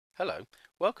Hello,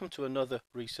 welcome to another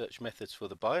Research Methods for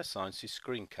the Biosciences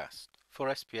screencast for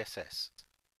SPSS.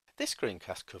 This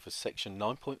screencast covers section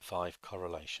 9.5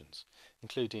 correlations,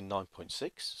 including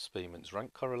 9.6 Spearman's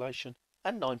rank correlation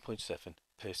and 9.7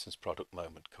 Pearson's product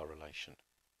moment correlation.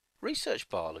 Research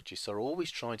biologists are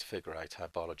always trying to figure out how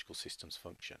biological systems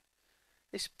function.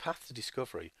 This path to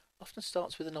discovery often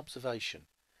starts with an observation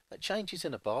that changes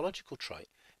in a biological trait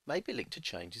may be linked to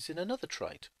changes in another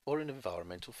trait or an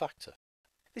environmental factor.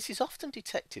 This is often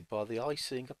detected by the eye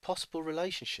seeing a possible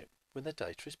relationship when the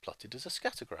data is plotted as a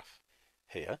scatter graph.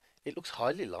 Here, it looks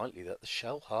highly likely that the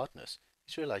shell hardness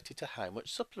is related to how much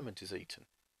supplement is eaten.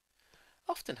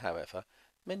 Often, however,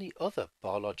 many other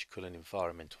biological and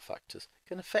environmental factors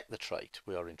can affect the trait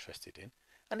we are interested in,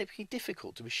 and it can be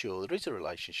difficult to be sure there is a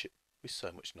relationship with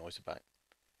so much noise about.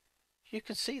 You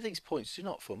can see these points do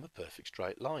not form a perfect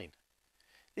straight line.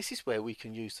 This is where we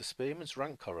can use the Spearman's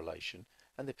rank correlation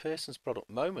and the Pearson's product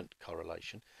moment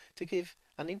correlation to give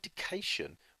an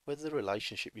indication whether the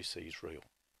relationship you see is real.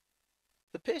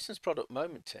 The Pearson's product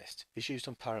moment test is used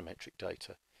on parametric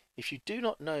data. If you do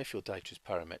not know if your data is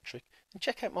parametric, then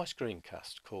check out my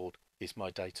screencast called Is My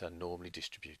Data Normally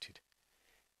Distributed?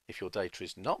 If your data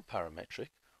is not parametric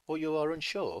or you are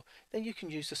unsure, then you can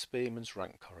use the Spearman's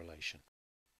rank correlation.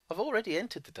 I've already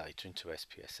entered the data into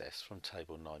SPSS from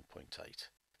table 9.8,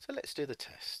 so let's do the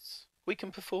tests. We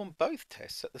can perform both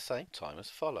tests at the same time as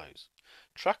follows.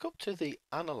 Track up to the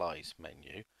Analyze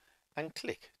menu and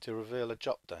click to reveal a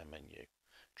drop-down menu.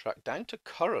 Track down to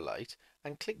Correlate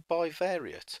and click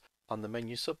Bivariate on the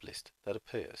menu sublist that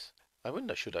appears. A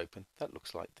window should open that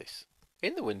looks like this.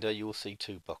 In the window you will see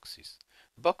two boxes.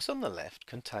 The box on the left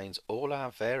contains all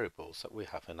our variables that we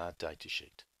have in our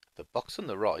datasheet. The box on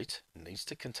the right needs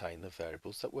to contain the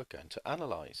variables that we're going to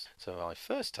analyse. So my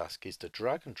first task is to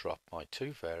drag and drop my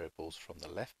two variables from the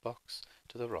left box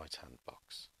to the right hand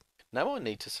box. Now I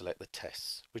need to select the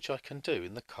tests, which I can do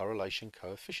in the correlation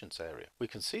coefficients area. We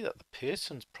can see that the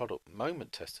Pearson's product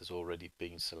moment test has already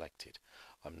been selected.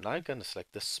 I'm now going to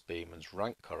select the Spearman's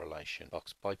rank correlation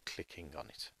box by clicking on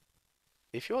it.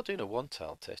 If you are doing a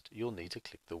one-tailed test, you'll need to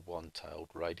click the one-tailed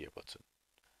radio button.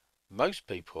 Most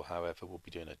people, however, will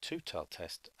be doing a two-tailed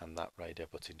test and that radio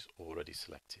button is already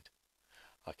selected.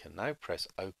 I can now press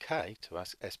OK to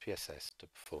ask SPSS to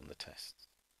perform the tests.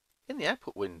 In the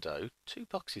output window, two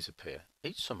boxes appear,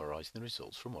 each summarising the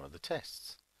results from one of the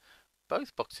tests.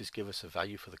 Both boxes give us a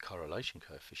value for the correlation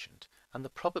coefficient and the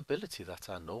probability that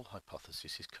our null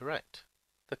hypothesis is correct.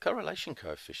 The correlation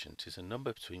coefficient is a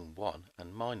number between 1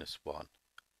 and -1.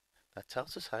 That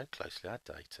tells us how closely our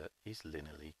data is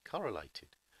linearly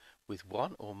correlated, with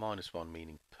 1 or -1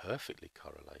 meaning perfectly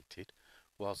correlated,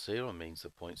 while 0 means the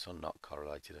points are not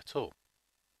correlated at all.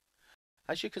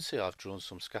 As you can see, I've drawn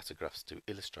some scatter graphs to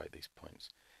illustrate these points.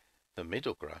 The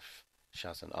middle graph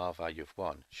shows an R value of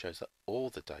 1, shows that all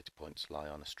the data points lie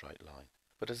on a straight line.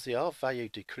 But as the R value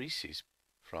decreases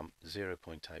from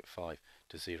 0.85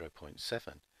 to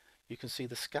 0.7, you can see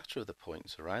the scatter of the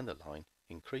points around the line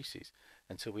increases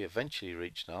until we eventually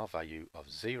reach an R value of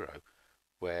 0,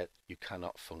 where you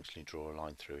cannot functionally draw a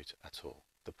line through it at all.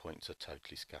 The points are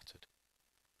totally scattered.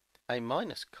 A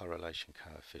minus correlation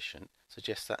coefficient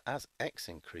suggests that as x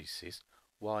increases,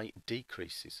 y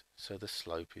decreases, so the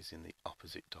slope is in the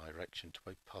opposite direction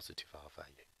to a positive R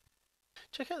value.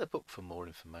 Check out the book for more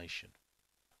information.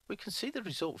 We can see the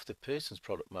result for the Pearson's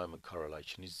product moment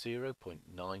correlation is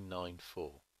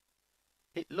 0.994.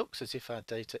 It looks as if our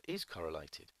data is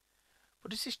correlated,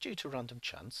 but is this due to random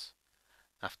chance?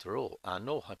 After all, our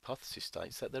null hypothesis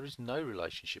states that there is no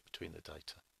relationship between the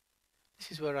data.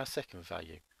 This is where our second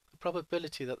value, the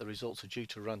probability that the results are due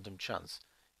to random chance,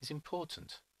 is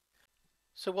important.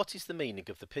 So what is the meaning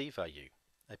of the p-value?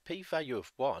 A p-value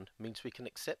of 1 means we can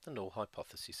accept the null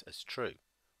hypothesis as true,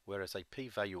 whereas a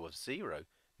p-value of 0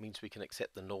 means we can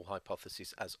accept the null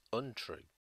hypothesis as untrue.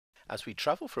 As we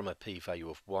travel from a p-value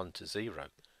of 1 to 0,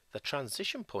 the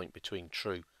transition point between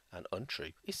true and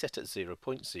untrue is set at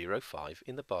 0.05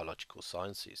 in the biological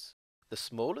sciences. The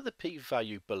smaller the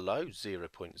p-value below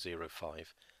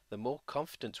 0.05, the more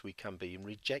confident we can be in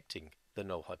rejecting the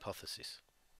null hypothesis.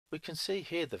 We can see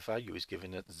here the value is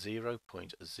given at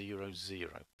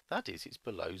 0.00. That is, it's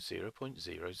below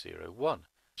 0.001,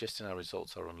 suggesting our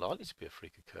results are unlikely to be a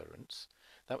freak occurrence,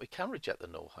 that we can reject the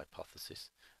null hypothesis,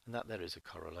 and that there is a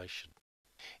correlation.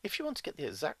 If you want to get the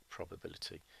exact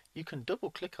probability, you can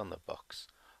double-click on the box,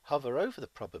 hover over the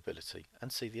probability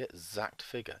and see the exact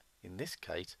figure, in this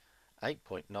case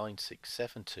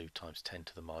 8.9672 times 10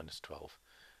 to the -12,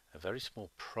 a very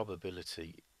small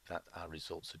probability that our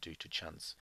results are due to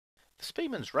chance. The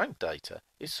Spearman's rank data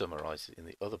is summarised in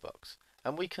the other box,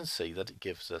 and we can see that it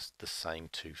gives us the same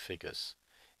two figures.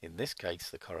 In this case,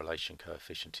 the correlation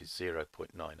coefficient is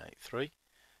 0.983,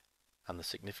 and the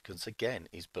significance again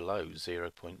is below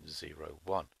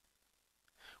 0.01.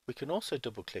 We can also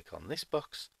double click on this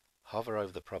box, hover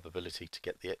over the probability to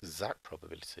get the exact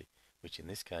probability, which in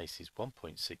this case is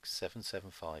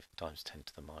 1.6775 times 10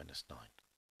 to the minus 9.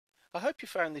 I hope you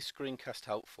found this screencast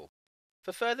helpful.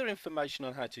 For further information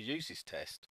on how to use this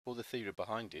test, or the theory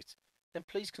behind it, then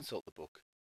please consult the book.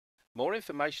 More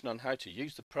information on how to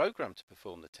use the program to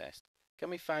perform the test can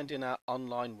be found in our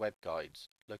online web guides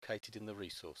located in the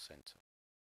Resource Centre.